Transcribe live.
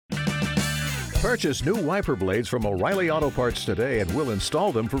Purchase new wiper blades from O'Reilly Auto Parts today and we'll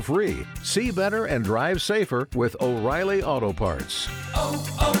install them for free. See better and drive safer with O'Reilly Auto Parts.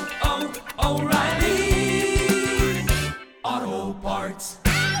 O'Reilly Auto Parts.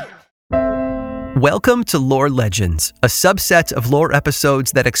 Welcome to Lore Legends, a subset of lore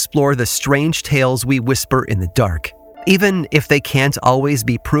episodes that explore the strange tales we whisper in the dark, even if they can't always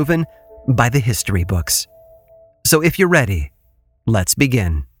be proven by the history books. So if you're ready, let's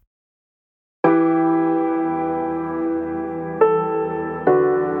begin.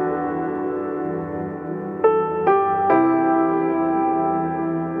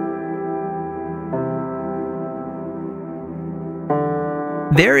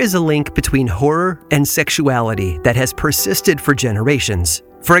 There is a link between horror and sexuality that has persisted for generations.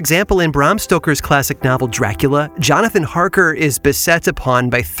 For example, in Bram Stoker's classic novel Dracula, Jonathan Harker is beset upon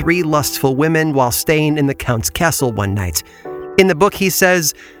by 3 lustful women while staying in the Count's castle one night. In the book, he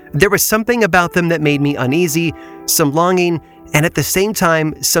says, "There was something about them that made me uneasy, some longing, and at the same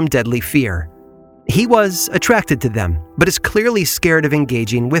time, some deadly fear." He was attracted to them, but is clearly scared of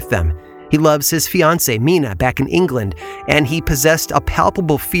engaging with them. He loves his fiancée, Mina, back in England, and he possessed a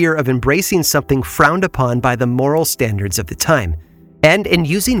palpable fear of embracing something frowned upon by the moral standards of the time. And in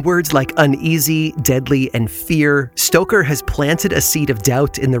using words like uneasy, deadly, and fear, Stoker has planted a seed of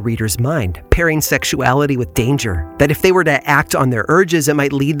doubt in the reader's mind, pairing sexuality with danger, that if they were to act on their urges, it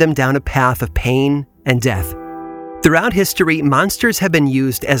might lead them down a path of pain and death. Throughout history, monsters have been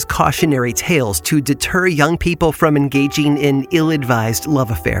used as cautionary tales to deter young people from engaging in ill-advised love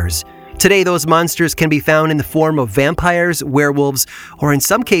affairs. Today, those monsters can be found in the form of vampires, werewolves, or in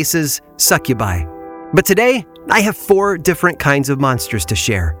some cases, succubi. But today, I have 4 different kinds of monsters to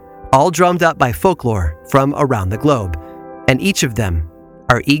share, all drummed up by folklore from around the globe. And each of them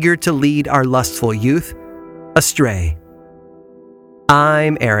are eager to lead our lustful youth astray.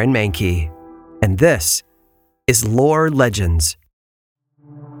 I'm Aaron Mahnke, and this is Lore Legends.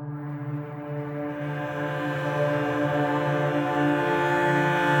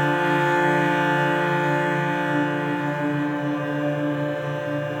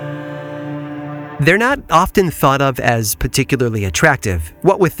 They're not often thought of as particularly attractive,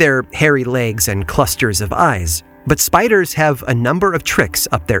 what with their hairy legs and clusters of eyes. But spiders have a number of tricks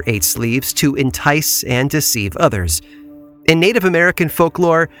up their 8 sleeves to entice and deceive others. In Native American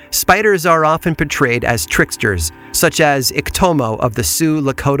folklore, spiders are often portrayed as tricksters, such as Iktomo of the Sioux,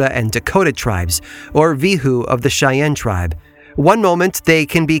 Lakota, and Dakota tribes, or Vihu of the Cheyenne tribe. One moment, they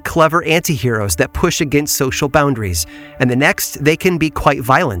can be clever anti-heroes that push against social boundaries, and the next, they can be quite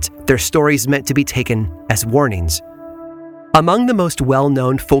violent, their stories meant to be taken as warnings. Among the most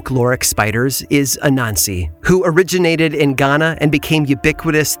well-known folkloric spiders is Anansi, who originated in Ghana and became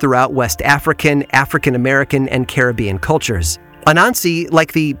ubiquitous throughout West African, African American, and Caribbean cultures. Anansi,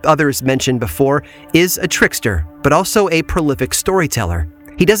 like the others mentioned before, is a trickster, but also a prolific storyteller.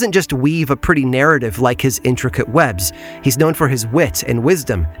 He doesn't just weave a pretty narrative like his intricate webs. He's known for his wit and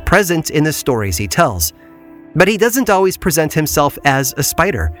wisdom, present in the stories he tells. But he doesn't always present himself as a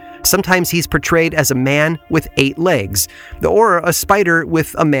spider. Sometimes he's portrayed as a man with 8 legs, or a spider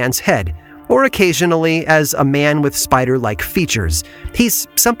with a man's head, or occasionally as a man with spider-like features. He's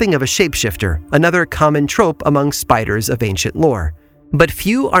something of a shapeshifter, another common trope among spiders of ancient lore. But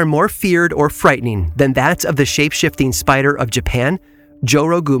few are more feared or frightening than that of the shape-shifting spider of Japan,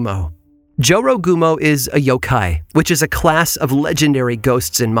 Jorogumo. Jorogumo is a yokai, which is a class of legendary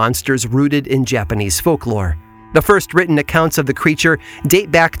ghosts and monsters rooted in Japanese folklore. The first written accounts of the creature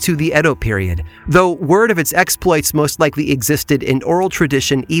date back to the Edo period, though word of its exploits most likely existed in oral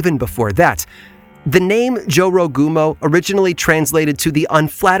tradition even before that. The name Jorogumo originally translated to the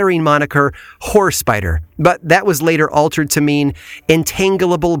unflattering moniker whore spider, but that was later altered to mean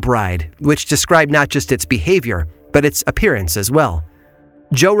entangleable bride, which described not just its behavior, but its appearance as well.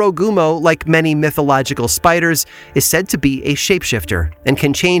 Jorogumo, like many mythological spiders, is said to be a shapeshifter and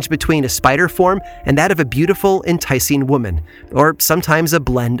can change between a spider form and that of a beautiful, enticing woman, or sometimes a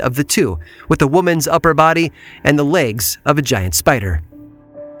blend of the two, with the woman's upper body and the legs of a giant spider.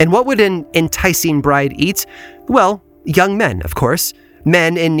 And what would an enticing bride eat? Well, young men, of course.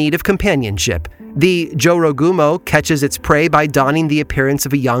 Men in need of companionship. The Jorogumo catches its prey by donning the appearance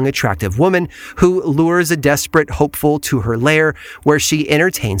of a young, attractive woman who lures a desperate hopeful to her lair where she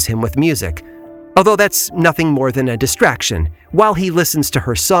entertains him with music. Although that's nothing more than a distraction. While he listens to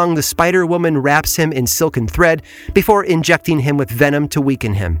her song, the spider woman wraps him in silken thread before injecting him with venom to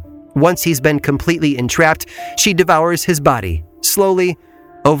weaken him. Once he's been completely entrapped, she devours his body, slowly,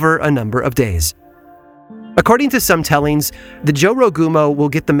 over a number of days. According to some tellings, the Jorogumo will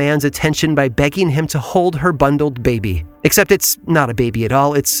get the man's attention by begging him to hold her bundled baby. Except it's not a baby at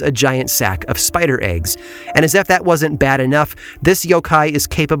all, it's a giant sack of spider eggs. And as if that wasn't bad enough, this yokai is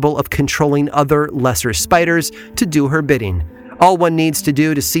capable of controlling other lesser spiders to do her bidding. All one needs to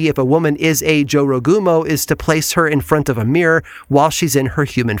do to see if a woman is a Jorogumo is to place her in front of a mirror while she's in her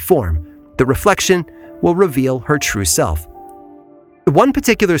human form. The reflection will reveal her true self. One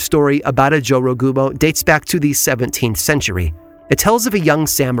particular story about a Jorogumo dates back to the 17th century. It tells of a young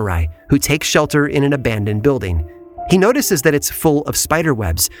samurai who takes shelter in an abandoned building. He notices that it's full of spider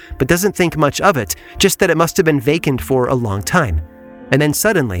webs, but doesn't think much of it, just that it must have been vacant for a long time. And then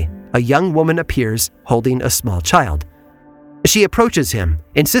suddenly, a young woman appears holding a small child. She approaches him,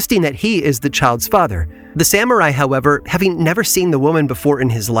 insisting that he is the child's father. The samurai, however, having never seen the woman before in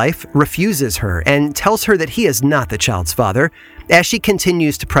his life, refuses her and tells her that he is not the child's father. As she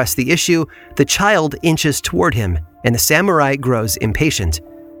continues to press the issue, the child inches toward him, and the samurai grows impatient.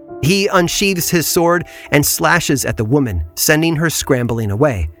 He unsheathes his sword and slashes at the woman, sending her scrambling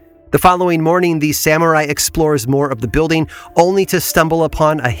away. The following morning, the samurai explores more of the building, only to stumble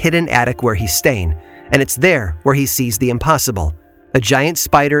upon a hidden attic where he's staying. And it's there where he sees the impossible, a giant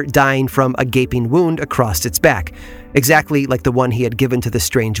spider dying from a gaping wound across its back, exactly like the one he had given to the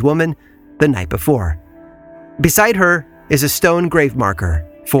strange woman the night before. Beside her is a stone grave marker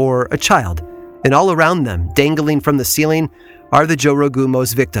for a child, and all around them, dangling from the ceiling, are the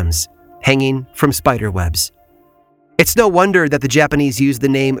Jorogumo's victims, hanging from spider webs. It's no wonder that the Japanese use the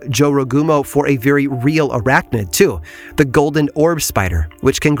name Jorogumo for a very real arachnid too, the golden orb spider,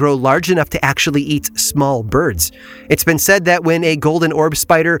 which can grow large enough to actually eat small birds. It's been said that when a golden orb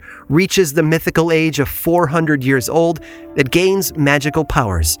spider reaches the mythical age of 400 years old, it gains magical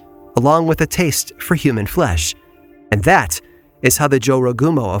powers, along with a taste for human flesh. And that is how the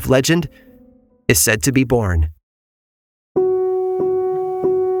Jorogumo of legend is said to be born.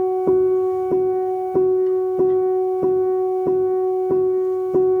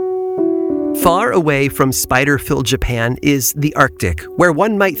 Far away from spider-filled Japan is the Arctic, where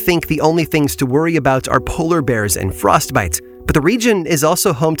one might think the only things to worry about are polar bears and frostbite. But the region is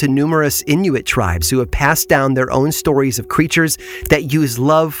also home to numerous Inuit tribes who have passed down their own stories of creatures that use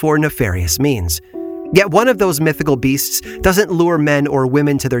love for nefarious means. Yet one of those mythical beasts doesn't lure men or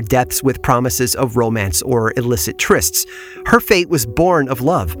women to their deaths with promises of romance or illicit trysts. Her fate was born of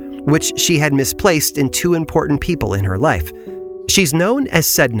love, which she had misplaced in two important people in her life. She's known as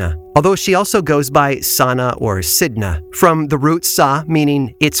Sedna, although she also goes by Sana or Sidna, from the root sa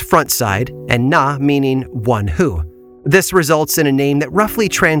meaning its front side and na meaning one who. This results in a name that roughly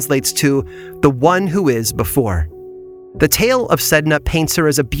translates to the one who is before. The tale of Sedna paints her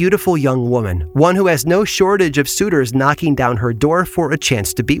as a beautiful young woman, one who has no shortage of suitors knocking down her door for a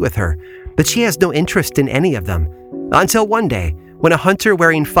chance to be with her, but she has no interest in any of them. Until one day, when a hunter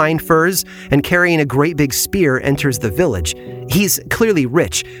wearing fine furs and carrying a great big spear enters the village. He's clearly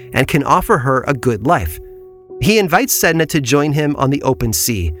rich and can offer her a good life. He invites Sedna to join him on the open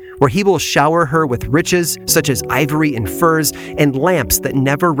sea, where he will shower her with riches such as ivory and furs and lamps that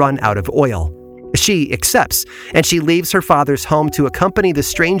never run out of oil. She accepts, and she leaves her father's home to accompany the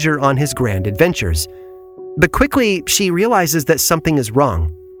stranger on his grand adventures. But quickly, she realizes that something is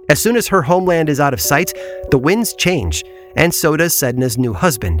wrong. As soon as her homeland is out of sight, the winds change, and so does Sedna's new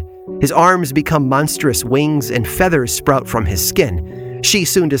husband. His arms become monstrous wings and feathers sprout from his skin. She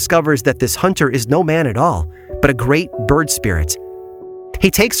soon discovers that this hunter is no man at all, but a great bird spirit. He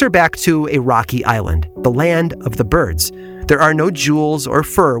takes her back to a rocky island, the land of the birds. There are no jewels or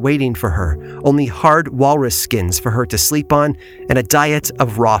fur waiting for her, only hard walrus skins for her to sleep on and a diet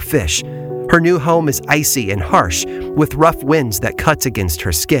of raw fish. Her new home is icy and harsh, with rough winds that cut against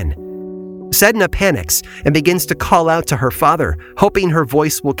her skin. Sedna panics and begins to call out to her father, hoping her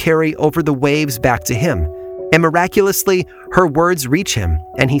voice will carry over the waves back to him. And miraculously, her words reach him,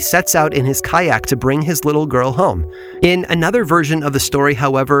 and he sets out in his kayak to bring his little girl home. In another version of the story,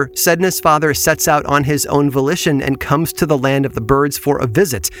 however, Sedna's father sets out on his own volition and comes to the land of the birds for a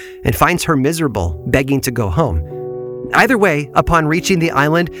visit and finds her miserable, begging to go home. Either way, upon reaching the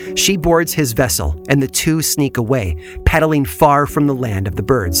island, she boards his vessel, and the two sneak away, paddling far from the land of the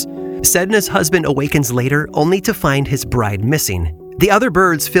birds. Sedna's husband awakens later only to find his bride missing. The other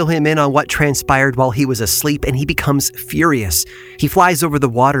birds fill him in on what transpired while he was asleep, and he becomes furious. He flies over the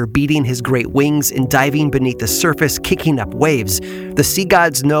water, beating his great wings and diving beneath the surface, kicking up waves. The sea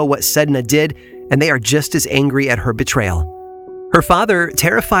gods know what Sedna did, and they are just as angry at her betrayal. Her father,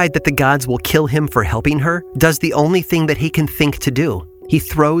 terrified that the gods will kill him for helping her, does the only thing that he can think to do. He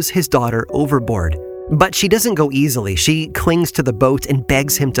throws his daughter overboard. But she doesn't go easily. She clings to the boat and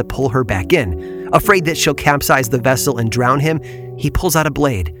begs him to pull her back in. Afraid that she'll capsize the vessel and drown him, he pulls out a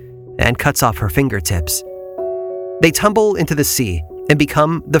blade and cuts off her fingertips. They tumble into the sea and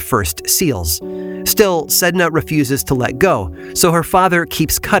become the first seals. Still, Sedna refuses to let go, so her father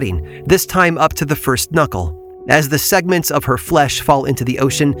keeps cutting, this time up to the first knuckle. As the segments of her flesh fall into the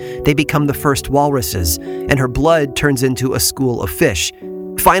ocean, they become the first walruses, and her blood turns into a school of fish.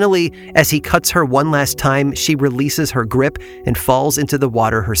 Finally, as he cuts her one last time, she releases her grip and falls into the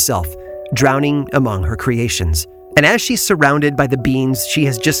water herself, drowning among her creations. And as she's surrounded by the beings she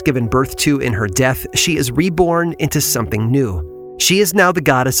has just given birth to in her death, she is reborn into something new. She is now the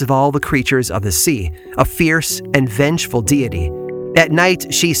goddess of all the creatures of the sea, a fierce and vengeful deity. At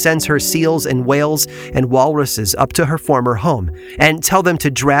night, she sends her seals and whales and walruses up to her former home and tell them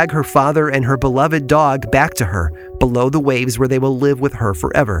to drag her father and her beloved dog back to her, below the waves where they will live with her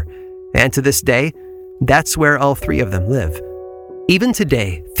forever. And to this day, that's where all three of them live. Even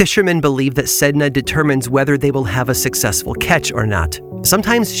today, fishermen believe that Sedna determines whether they will have a successful catch or not.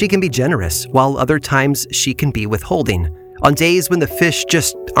 Sometimes she can be generous, while other times she can be withholding. On days when the fish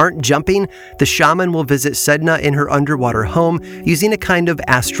just aren't jumping, the shaman will visit Sedna in her underwater home using a kind of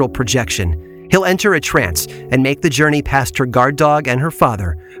astral projection. He'll enter a trance and make the journey past her guard dog and her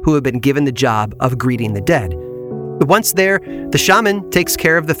father, who have been given the job of greeting the dead. Once there, the shaman takes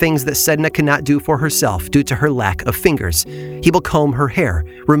care of the things that Sedna cannot do for herself due to her lack of fingers. He will comb her hair,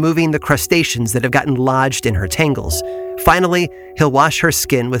 removing the crustaceans that have gotten lodged in her tangles. Finally, he'll wash her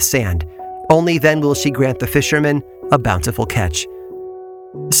skin with sand. Only then will she grant the fisherman a bountiful catch.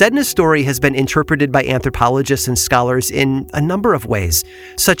 Sedna's story has been interpreted by anthropologists and scholars in a number of ways,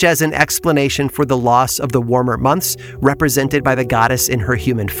 such as an explanation for the loss of the warmer months, represented by the goddess in her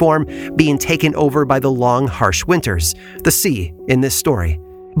human form being taken over by the long, harsh winters, the sea in this story.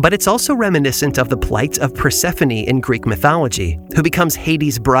 But it's also reminiscent of the plight of Persephone in Greek mythology, who becomes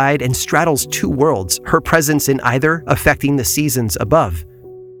Hades' bride and straddles two worlds, her presence in either affecting the seasons above.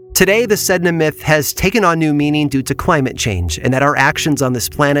 Today, the Sedna myth has taken on new meaning due to climate change and that our actions on this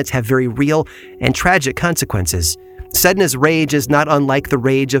planet have very real and tragic consequences. Sedna's rage is not unlike the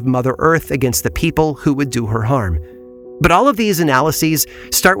rage of Mother Earth against the people who would do her harm. But all of these analyses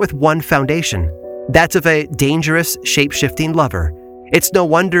start with one foundation, that of a dangerous, shape-shifting lover. It's no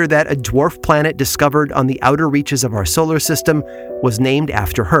wonder that a dwarf planet discovered on the outer reaches of our solar system was named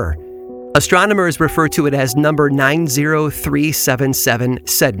after her. Astronomers refer to it as number 90377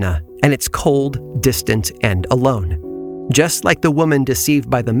 Sedna, and it's cold, distant, and alone. Just like the woman deceived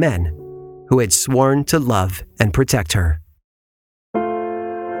by the men who had sworn to love and protect her.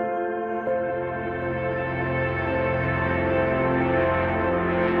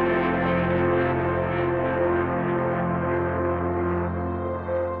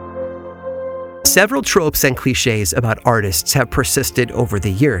 Several tropes and cliches about artists have persisted over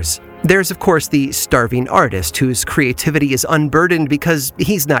the years. There's, of course, the starving artist whose creativity is unburdened because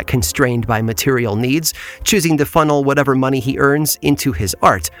he's not constrained by material needs, choosing to funnel whatever money he earns into his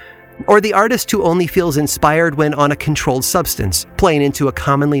art. Or the artist who only feels inspired when on a controlled substance, playing into a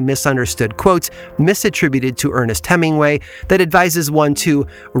commonly misunderstood quote misattributed to Ernest Hemingway that advises one to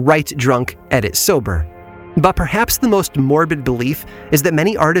write drunk, edit sober. But perhaps the most morbid belief is that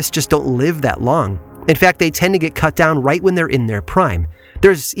many artists just don't live that long. In fact, they tend to get cut down right when they're in their prime.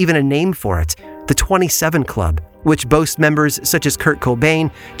 There's even a name for it, the 27 Club, which boasts members such as Kurt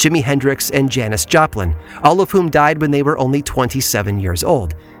Cobain, Jimi Hendrix, and Janis Joplin, all of whom died when they were only 27 years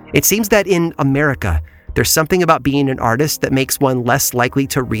old. It seems that in America, there's something about being an artist that makes one less likely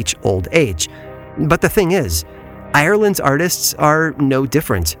to reach old age. But the thing is, Ireland's artists are no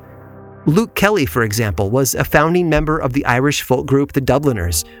different. Luke Kelly, for example, was a founding member of the Irish folk group The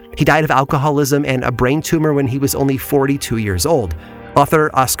Dubliners. He died of alcoholism and a brain tumor when he was only 42 years old.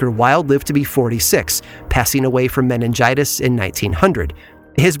 Author Oscar Wilde lived to be 46, passing away from meningitis in 1900.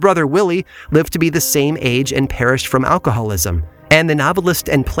 His brother Willie lived to be the same age and perished from alcoholism. And the novelist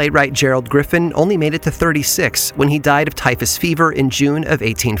and playwright Gerald Griffin only made it to 36 when he died of typhus fever in June of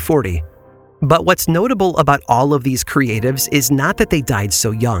 1840. But what's notable about all of these creatives is not that they died so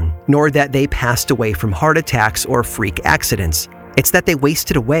young, nor that they passed away from heart attacks or freak accidents. It's that they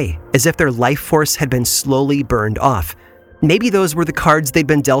wasted away, as if their life force had been slowly burned off. Maybe those were the cards they'd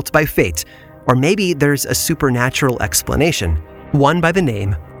been dealt by fate, or maybe there's a supernatural explanation, one by the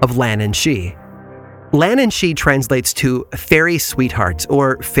name of Lan Shi. Lan Shi translates to fairy sweetheart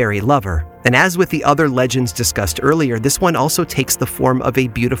or fairy lover, and as with the other legends discussed earlier, this one also takes the form of a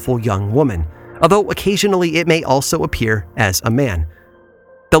beautiful young woman, although occasionally it may also appear as a man.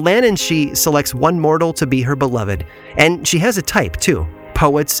 The Lan Shi selects one mortal to be her beloved, and she has a type too,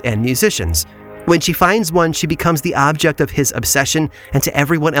 poets and musicians. When she finds one, she becomes the object of his obsession, and to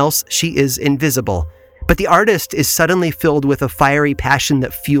everyone else, she is invisible. But the artist is suddenly filled with a fiery passion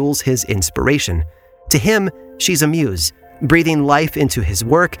that fuels his inspiration. To him, she's a muse, breathing life into his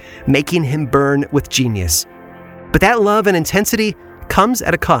work, making him burn with genius. But that love and intensity comes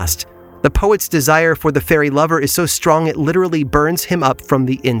at a cost. The poet's desire for the fairy lover is so strong it literally burns him up from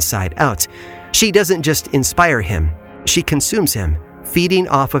the inside out. She doesn't just inspire him, she consumes him, feeding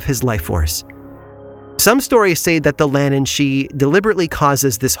off of his life force. Some stories say that the Lan Shi deliberately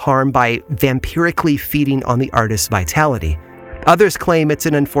causes this harm by vampirically feeding on the artist's vitality. Others claim it's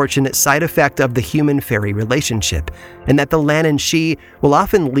an unfortunate side effect of the human-fairy relationship, and that the Lan Shi will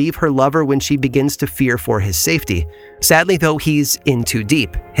often leave her lover when she begins to fear for his safety. Sadly, though, he's in too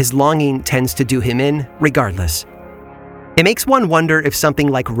deep. His longing tends to do him in regardless. It makes one wonder if something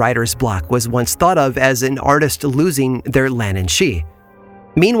like writer's block was once thought of as an artist losing their Lan Shi.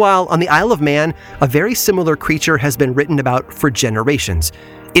 Meanwhile, on the Isle of Man, a very similar creature has been written about for generations.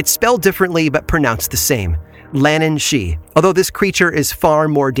 It's spelled differently but pronounced the same, Lan Shi, although this creature is far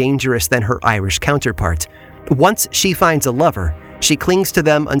more dangerous than her Irish counterpart. Once she finds a lover, she clings to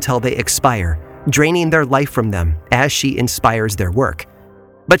them until they expire, draining their life from them as she inspires their work.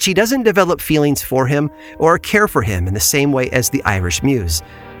 But she doesn't develop feelings for him or care for him in the same way as the Irish muse.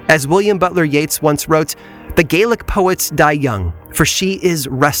 As William Butler Yeats once wrote, "The Gaelic poets die young, for she is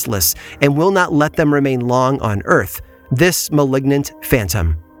restless and will not let them remain long on earth, this malignant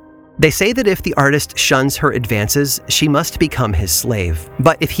phantom." They say that if the artist shuns her advances, she must become his slave.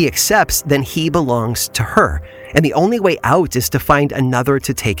 But if he accepts, then he belongs to her, and the only way out is to find another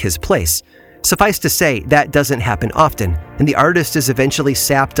to take his place. Suffice to say, that doesn't happen often, and the artist is eventually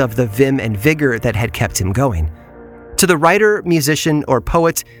sapped of the vim and vigor that had kept him going. To the writer, musician, or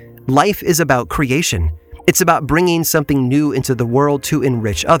poet, life is about creation. It's about bringing something new into the world to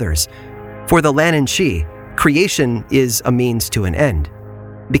enrich others. For the Lan Shi, creation is a means to an end.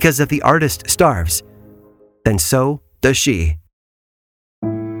 Because if the artist starves, then so does she.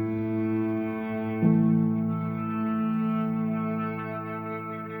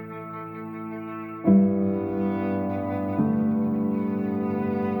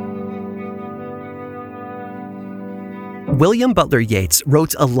 William Butler Yeats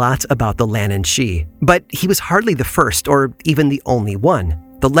wrote a lot about the Lan Shi, but he was hardly the first or even the only one.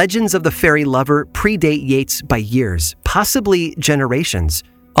 The legends of the fairy lover predate Yeats by years, possibly generations.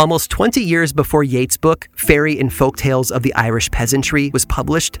 Almost 20 years before Yeats' book, Fairy and Folktales of the Irish Peasantry, was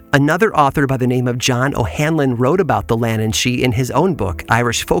published, another author by the name of John O'Hanlon wrote about the Lan Shi in his own book,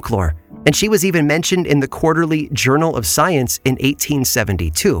 Irish Folklore, and she was even mentioned in the Quarterly Journal of Science in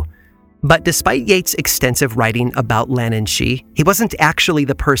 1872. But despite Yeats' extensive writing about Lan Shi, he wasn't actually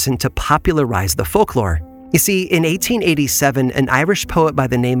the person to popularize the folklore. You see, in 1887, an Irish poet by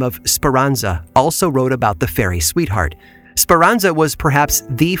the name of Speranza also wrote about the fairy sweetheart. Speranza was perhaps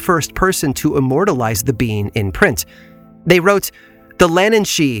the first person to immortalize the being in print. They wrote, "The Lan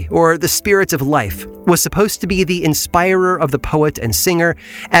Shi, or the spirit of life, was supposed to be the inspirer of the poet and singer,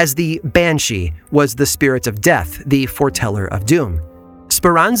 as the Banshee was the spirit of death, the foreteller of doom."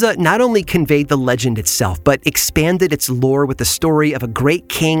 Speranza not only conveyed the legend itself, but expanded its lore with the story of a great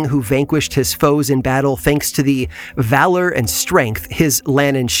king who vanquished his foes in battle thanks to the valor and strength his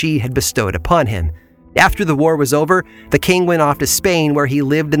Lan Shi had bestowed upon him. After the war was over, the king went off to Spain, where he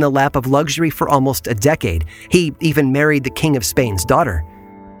lived in the lap of luxury for almost a decade. He even married the King of Spain's daughter.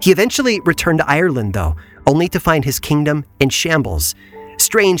 He eventually returned to Ireland, though, only to find his kingdom in shambles.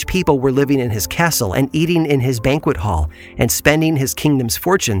 Strange people were living in his castle and eating in his banquet hall and spending his kingdom's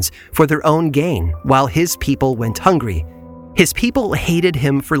fortunes for their own gain, while his people went hungry. His people hated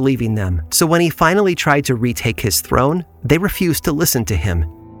him for leaving them, so when he finally tried to retake his throne, they refused to listen to him.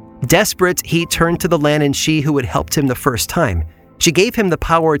 Desperate, he turned to the Lan Shi who had helped him the first time. She gave him the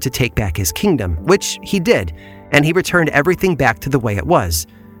power to take back his kingdom, which he did, and he returned everything back to the way it was.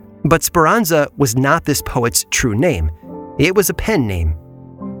 But Speranza was not this poet's true name. It was a pen name.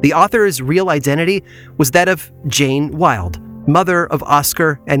 The author's real identity was that of Jane Wilde, mother of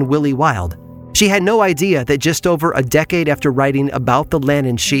Oscar and Willie Wilde. She had no idea that just over a decade after writing about the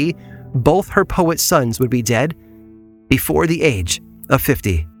Lan Shi, both her poet sons would be dead before the age of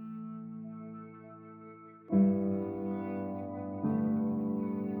 50.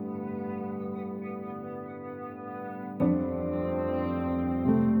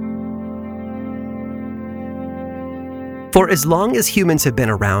 For as long as humans have been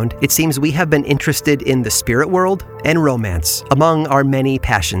around, it seems we have been interested in the spirit world and romance, among our many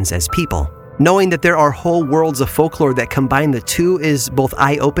passions as people. Knowing that there are whole worlds of folklore that combine the two is both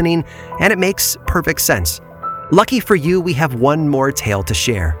eye-opening and it makes perfect sense. Lucky for you, we have one more tale to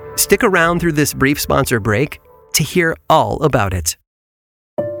share. Stick around through this brief sponsor break to hear all about it.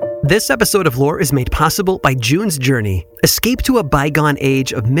 This episode of Lore is made possible by June's Journey. Escape to a bygone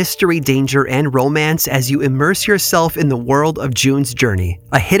age of mystery, danger, and romance as you immerse yourself in the world of June's Journey,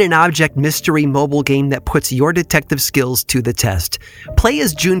 a hidden object mystery mobile game that puts your detective skills to the test. Play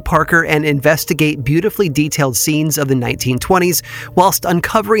as June Parker and investigate beautifully detailed scenes of the 1920s whilst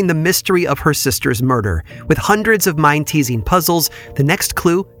uncovering the mystery of her sister's murder. With hundreds of mind-teasing puzzles, the next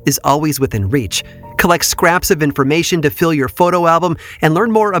clue is always within reach. Collect scraps of information to fill your photo album and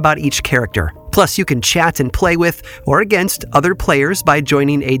learn more about each character. Plus, you can chat and play with or against other players by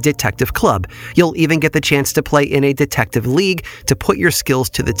joining a detective club. You'll even get the chance to play in a detective league to put your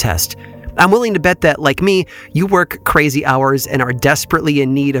skills to the test. I'm willing to bet that, like me, you work crazy hours and are desperately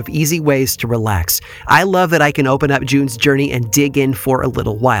in need of easy ways to relax. I love that I can open up June's Journey and dig in for a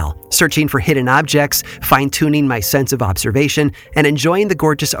little while, searching for hidden objects, fine-tuning my sense of observation, and enjoying the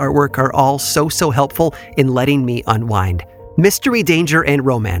gorgeous artwork are all so helpful in letting me unwind. Mystery, danger, and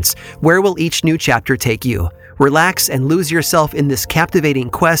romance. Where will each new chapter take you? Relax and lose yourself in this captivating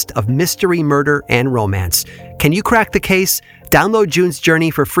quest of mystery, murder, and romance. Can you crack the case? Download June's Journey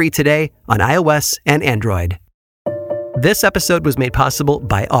for free today on iOS and Android. This episode was made possible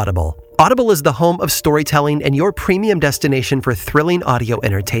by Audible. Audible is the home of storytelling and your premium destination for thrilling audio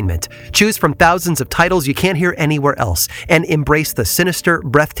entertainment. Choose from thousands of titles you can't hear anywhere else and embrace the sinister,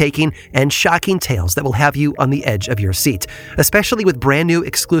 breathtaking, and shocking tales that will have you on the edge of your seat, especially with brand new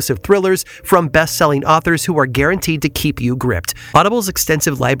exclusive thrillers from best-selling authors who are guaranteed to keep you gripped. Audible's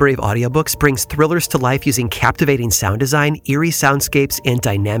extensive library of audiobooks brings thrillers to life using captivating sound design, eerie soundscapes, and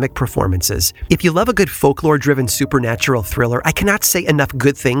dynamic performances. If you love a good folklore-driven supernatural thriller, I cannot say enough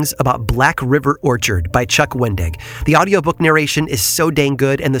good things about Black River Orchard by Chuck Wendig. The audiobook narration is so dang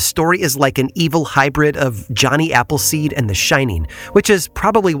good, and the story is like an evil hybrid of Johnny Appleseed and The Shining, which is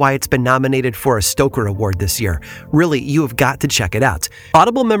probably why it's been nominated for a Stoker Award this year. Really, you have got to check it out.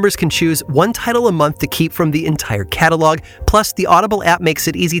 Audible members can choose one title a month to keep from the entire catalog, plus the Audible app makes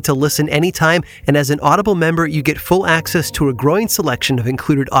it easy to listen anytime, and as an Audible member, you get full access to a growing selection of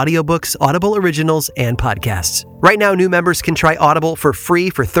included audiobooks, Audible originals, and podcasts. Right now, new members can try Audible for free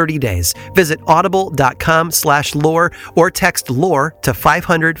for 30 days. Visit audible.com/lore or text LORE to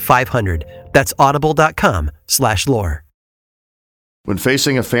 500-500. That's audible.com/lore. When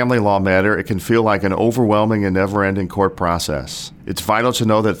facing a family law matter, it can feel like an overwhelming and never-ending court process. It's vital to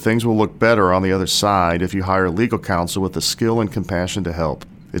know that things will look better on the other side if you hire legal counsel with the skill and compassion to help.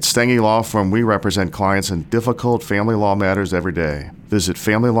 At Stengy Law Firm, we represent clients in difficult family law matters every day. Visit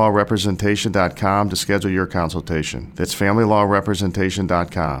FamilyLawRepresentation.com to schedule your consultation. That's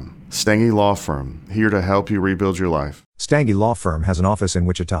FamilyLawRepresentation.com. Stengy Law Firm, here to help you rebuild your life. Stengy Law Firm has an office in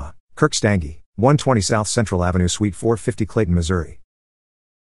Wichita. Kirk Stengy, 120 South Central Avenue, Suite 450, Clayton, Missouri.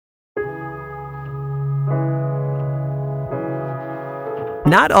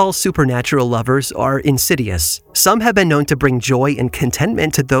 Not all supernatural lovers are insidious. Some have been known to bring joy and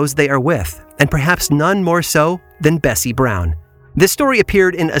contentment to those they are with, and perhaps none more so than Bessie Brown. This story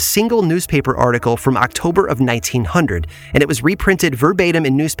appeared in a single newspaper article from October of 1900, and it was reprinted verbatim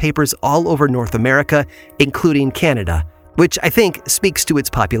in newspapers all over North America, including Canada, which I think speaks to its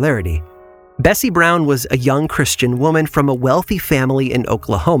popularity. Bessie Brown was a young Christian woman from a wealthy family in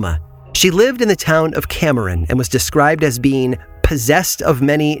Oklahoma. She lived in the town of Cameron and was described as being possessed of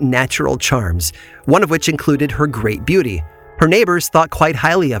many natural charms, one of which included her great beauty. Her neighbors thought quite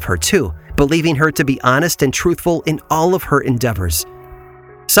highly of her too, believing her to be honest and truthful in all of her endeavors.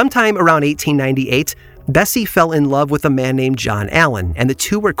 Sometime around 1898, Bessie fell in love with a man named John Allen, and the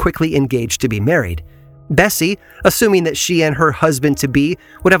two were quickly engaged to be married. Bessie, assuming that she and her husband-to-be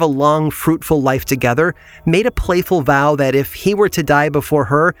would have a long, fruitful life together, made a playful vow that if he were to die before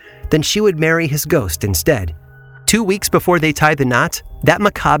her, then she would marry his ghost instead. 2 weeks before they tied the knot, that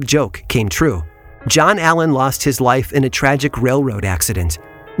macabre joke came true. John Allen lost his life in a tragic railroad accident.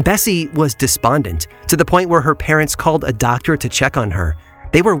 Bessie was despondent, to the point where her parents called a doctor to check on her.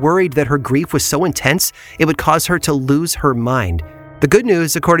 They were worried that her grief was so intense, it would cause her to lose her mind. The good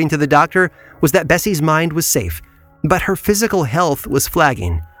news, according to the doctor, was that Bessie's mind was safe, but her physical health was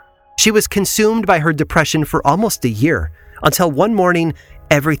flagging. She was consumed by her depression for almost a year, until one morning,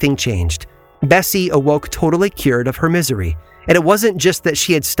 everything changed. Bessie awoke totally cured of her misery, and it wasn't just that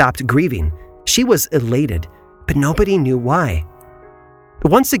she had stopped grieving. She was elated, but nobody knew why.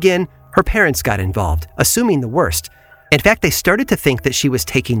 Once again, her parents got involved, assuming the worst. In fact, they started to think that she was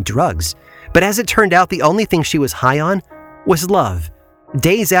taking drugs, but as it turned out, the only thing she was high on was love.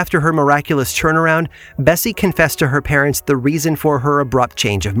 Days after her miraculous turnaround, Bessie confessed to her parents the reason for her abrupt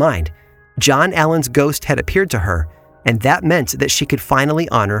change of mind. John Allen's ghost had appeared to her. and that meant that she could finally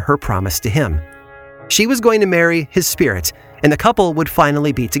honor her promise to him. She was going to marry his spirit, and the couple would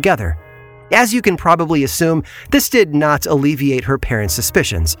finally be together. As you can probably assume, this did not alleviate her parents'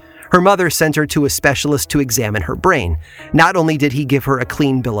 suspicions. Her mother sent her to a specialist to examine her brain. Not only did he give her a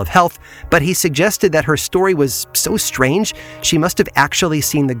clean bill of health, but he suggested that her story was so strange, she must have actually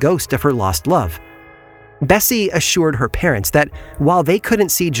seen the ghost of her lost love. Bessie assured her parents that while they couldn't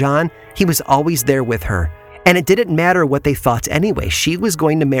see John, he was always there with her. And it didn't matter what they thought anyway, she was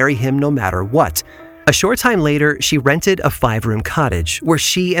going to marry him no matter what. A short time later, she rented a 5-room cottage where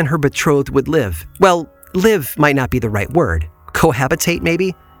she and her betrothed would live. Well, live might not be the right word. Cohabitate,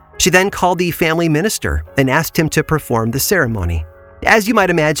 maybe? She then called the family minister and asked him to perform the ceremony. As you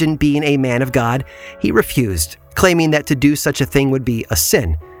might imagine, being a man of God, he refused, claiming that to do such a thing would be a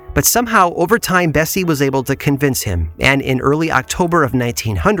sin. But somehow, over time, Bessie was able to convince him, and in early October of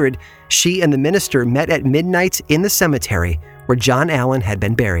 1900, she and the minister met at midnight in the cemetery where John Allen had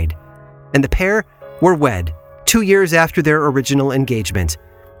been buried. And the pair were wed 2 years after their original engagement.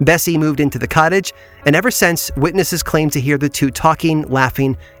 Bessie moved into the cottage, and ever since, witnesses claim to hear the two talking,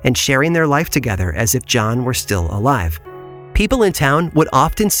 laughing, and sharing their life together as if John were still alive. People in town would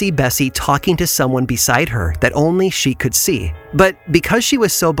often see Bessie talking to someone beside her that only she could see. But because she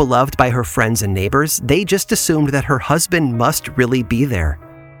was so beloved by her friends and neighbors, they just assumed that her husband must really be there.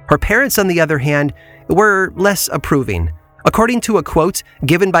 Her parents, on the other hand, were less approving. According to a quote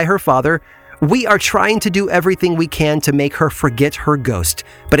given by her father, "We are trying to do everything we can to make her forget her ghost,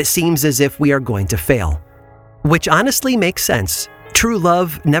 but it seems as if we are going to fail." Which honestly makes sense. True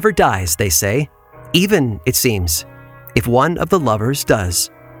love never dies, they say. Even, it seems, if one of the lovers does.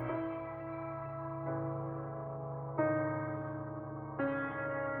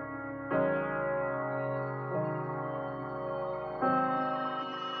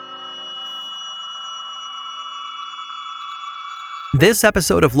 This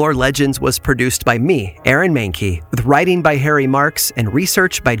episode of Lore Legends was produced by me, Aaron Mahnke, with writing by Harry Marks and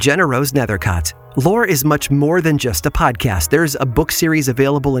research by Jenna Rose Nethercott. Lore is much more than just a podcast. There's a book series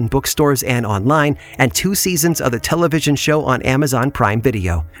available in bookstores and online, and 2 seasons of the television show on Amazon Prime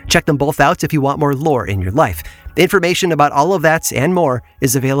Video. Check them both out if you want more lore in your life. Information about all of that and more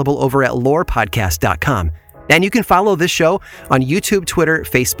is available over at lorepodcast.com. And you can follow this show on YouTube, Twitter,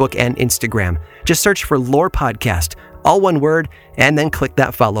 Facebook, and Instagram. Just search for Lore Podcast, all one word, and then click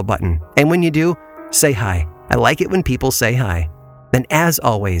that follow button. And when you do, say hi. I like it when people say hi. And as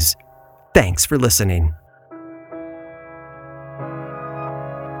always, thanks for listening.